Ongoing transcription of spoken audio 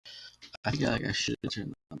I feel like I should have turned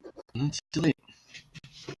them up. It's too late.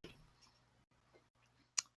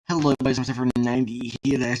 Hello, everybody. I'm for 90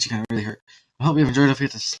 here. That actually kind of really hurt. I hope you have enjoyed it. If you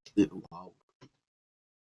have to. Wow.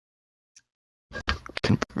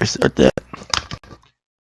 Can restart that.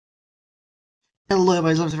 Hello,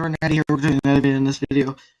 everybody. I'm for 90 here. We're doing another video in this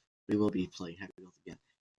video. We will be playing Happy Wheels again.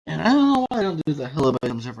 And I don't know why I don't do the hello,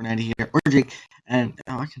 everybody. I'm for 90 here. Or Jake. And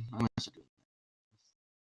I can. I'm going to do it.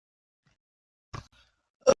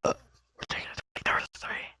 We're taking it to 3.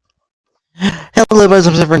 Hello,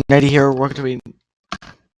 everybody. I'm for 90 here. Welcome to me.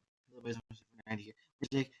 Hello, everybody. I'm for 90 here. Or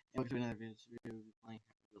Jake. And welcome to another video. We will be playing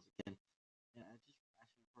Happy Wheels again. And I just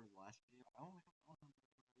actually recorded the last video.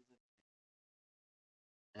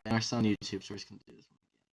 And we're still on YouTube, so we're just gonna do this one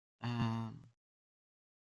again.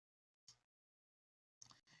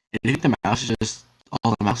 I think the mouse is just.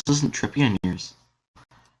 Oh, the mouse isn't trippy on yours.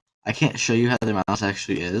 I can't show you how the mouse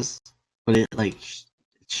actually is, but it like it's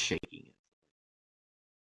shaking.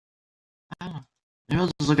 I don't know. Maybe I'll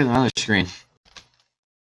just look at another screen.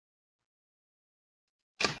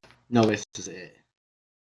 No, this is it.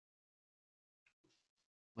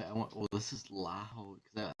 Wait, I want. Well, this is loud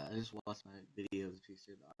because I just watched my videos. Because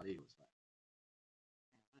the audio was fine.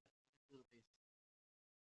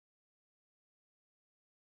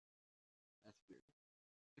 That's weird.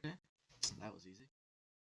 Okay, that was easy.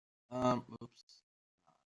 Oops.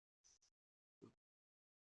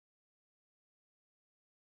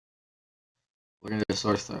 We're gonna do a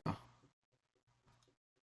source throw.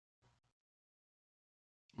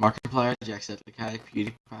 Markiplier, Jacksepticeye,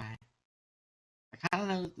 PewDiePie. I kind of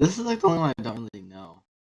know. This is like the only one I don't really know.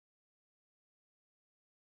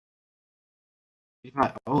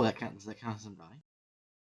 PewDiePie. Oh, that counts. That counts as him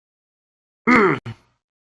dying.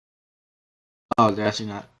 Oh, they're actually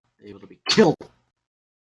not able to be killed.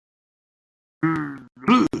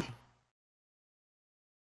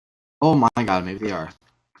 Oh my god, maybe they are.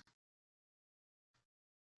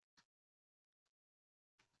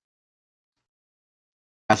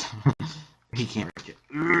 He can't reach it.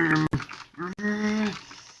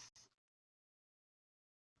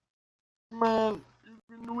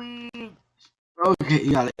 Okay,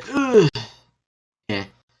 you got it. Okay.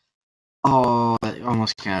 Oh, that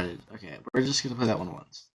almost counted. Okay, we're just gonna play that one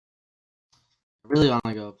once. I really want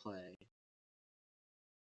to go play.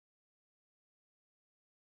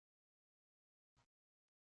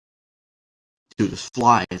 Dude, this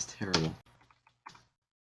fly is terrible.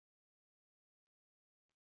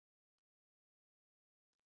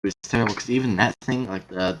 It's terrible because even that thing, like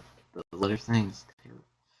the letter thing, is terrible.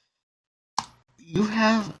 You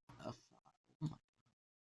have a.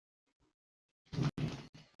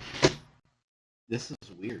 This is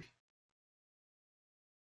weird.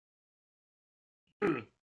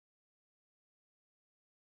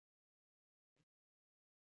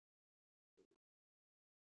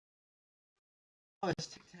 Oh, it's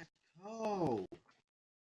tic-tac-toe.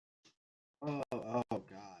 Oh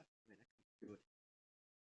god. Wait, I can do it.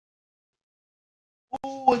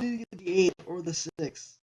 Oh, I didn't get the 8 or the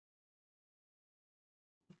 6.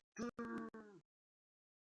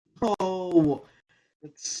 Oh,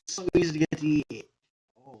 it's so easy to get the 8.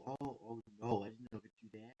 Oh no, I didn't know I could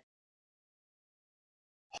do that.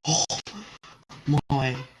 Oh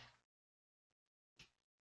my.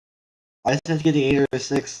 I just had to get the 8 or the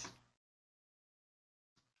 6.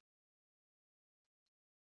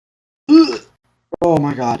 Ugh. Oh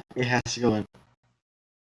my god, it has to go in.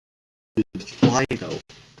 Dude, fly though.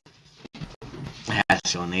 It has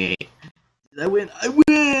to go in the 8. I win! I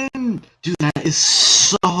win! Dude, that is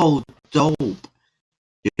so dope.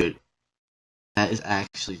 Dude, that is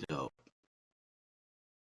actually dope.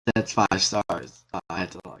 That's 5 stars. I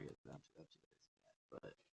had to log it down to that,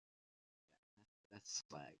 but that's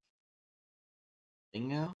swag.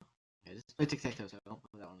 Bingo? Okay, just play tic-tac-toe so I don't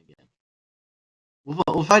play that one again.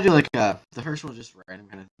 Well, if I do like the first one was just random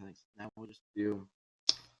kind of things. Now we'll just do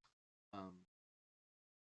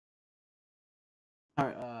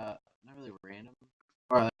not really random,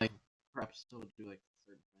 or like perhaps still do like a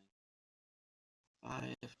certain thing.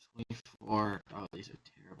 5, 24. Oh, these are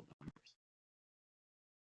terrible numbers.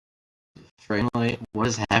 Frame rate. What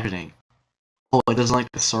is happening? Oh, it doesn't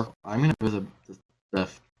like the circle. I'm gonna do the on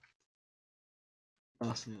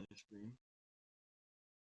the other screen.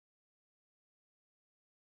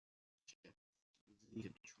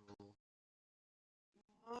 Control.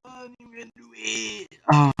 I'm gonna do it.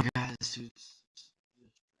 Oh my god, this is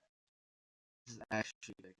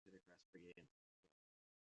actually like the grasp game.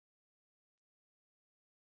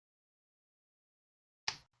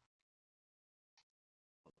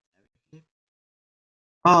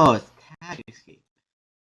 Oh, it's tag escape.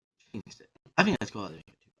 I think that's cool.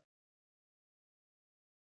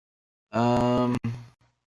 Um,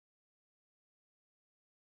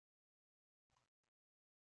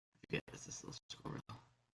 forget this little score.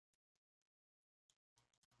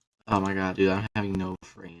 Oh my god, dude, I'm having no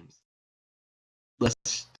frames.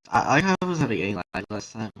 Let's. I like how I was having a lag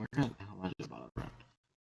last time. We're gonna. How much is about run?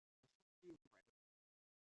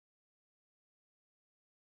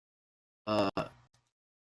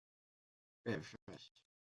 Refresh.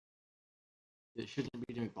 It shouldn't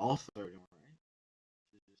be doing both or right? It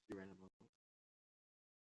should just be random.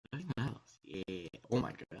 Yeah. Oh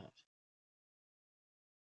my god.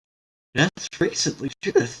 That's recently.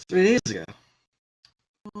 Shit, that's 3 days ago.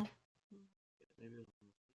 Well, maybe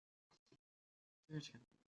there's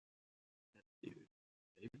dude.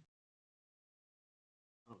 Maybe.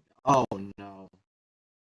 Oh no.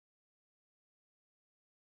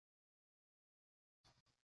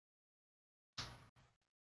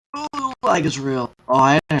 Oh, like it's real. Oh,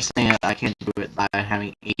 I understand. I can't do it by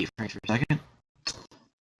having 8 frames per second.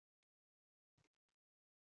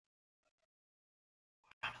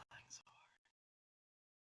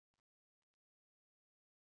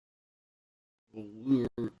 We're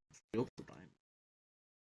built for time.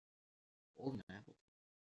 Old apple.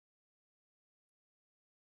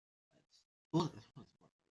 Let's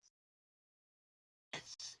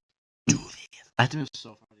do this. I have to move so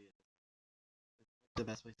far to get the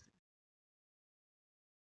best way to.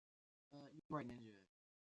 You right ninja,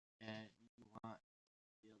 and you want to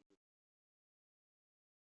be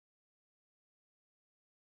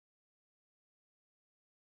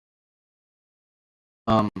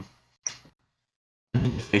able to.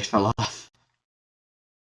 Face fell off.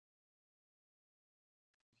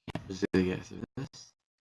 Just gotta get through this.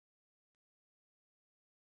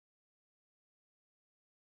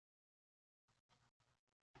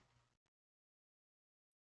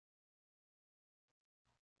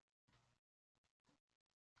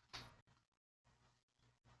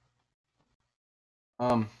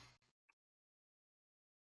 And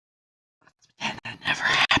that never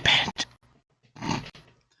happened.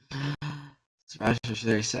 Survive for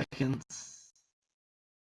 30 seconds.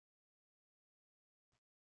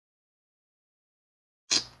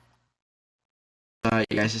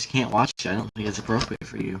 You guys just can't watch it. I don't think it's appropriate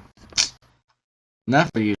for you.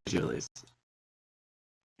 Not for you, at least.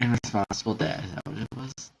 Irresponsible dad, is that what it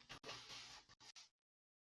was?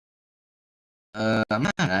 I'm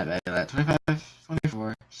not that bad at that. 25,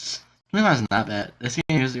 24. 25 is not bad. This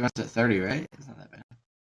game usually runs at 30, right? It's not that bad.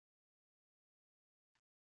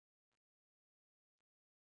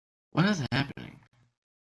 What is happening?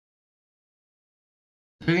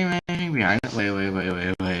 Is there anything behind it? Wait.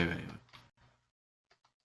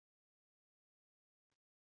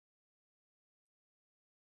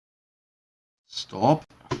 Stop.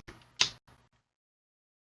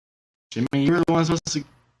 Jimmy, you were the one supposed to.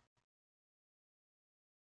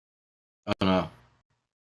 Oh no.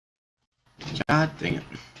 God dang it.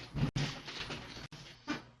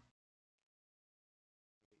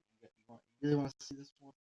 You really want to see this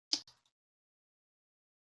one?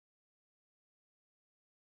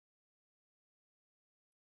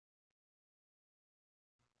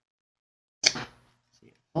 I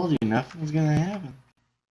told you nothing was gonna happen.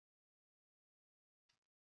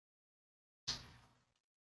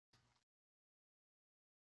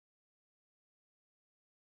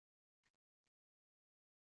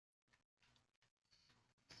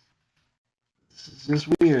 This is just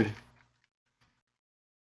weird.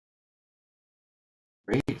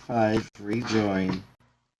 Rate 5, rejoin.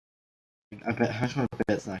 I bet how much more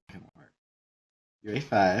bet's not gonna work. Rate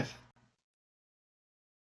 5.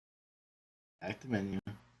 Back to menu.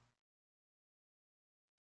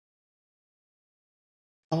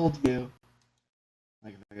 Told you.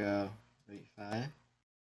 Like if I go rate 5.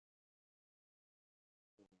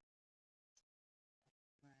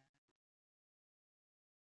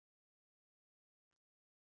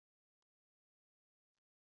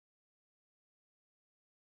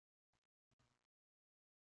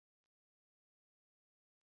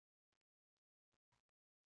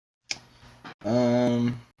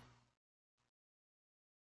 Um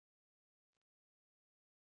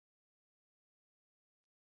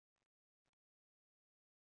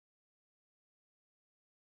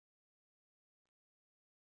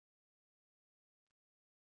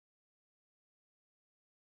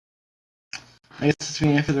I guess that's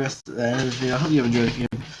me for the rest of the end of this video. I hope you enjoyed it. If you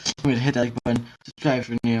want to hit that like button, subscribe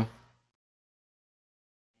for new.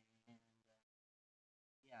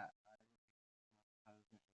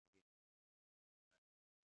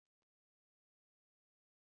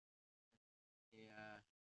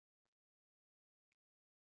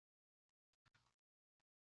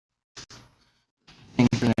 Yeah.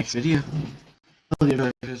 for the next video. I'll leave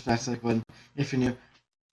a notification button if you're new.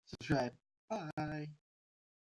 Subscribe. Bye.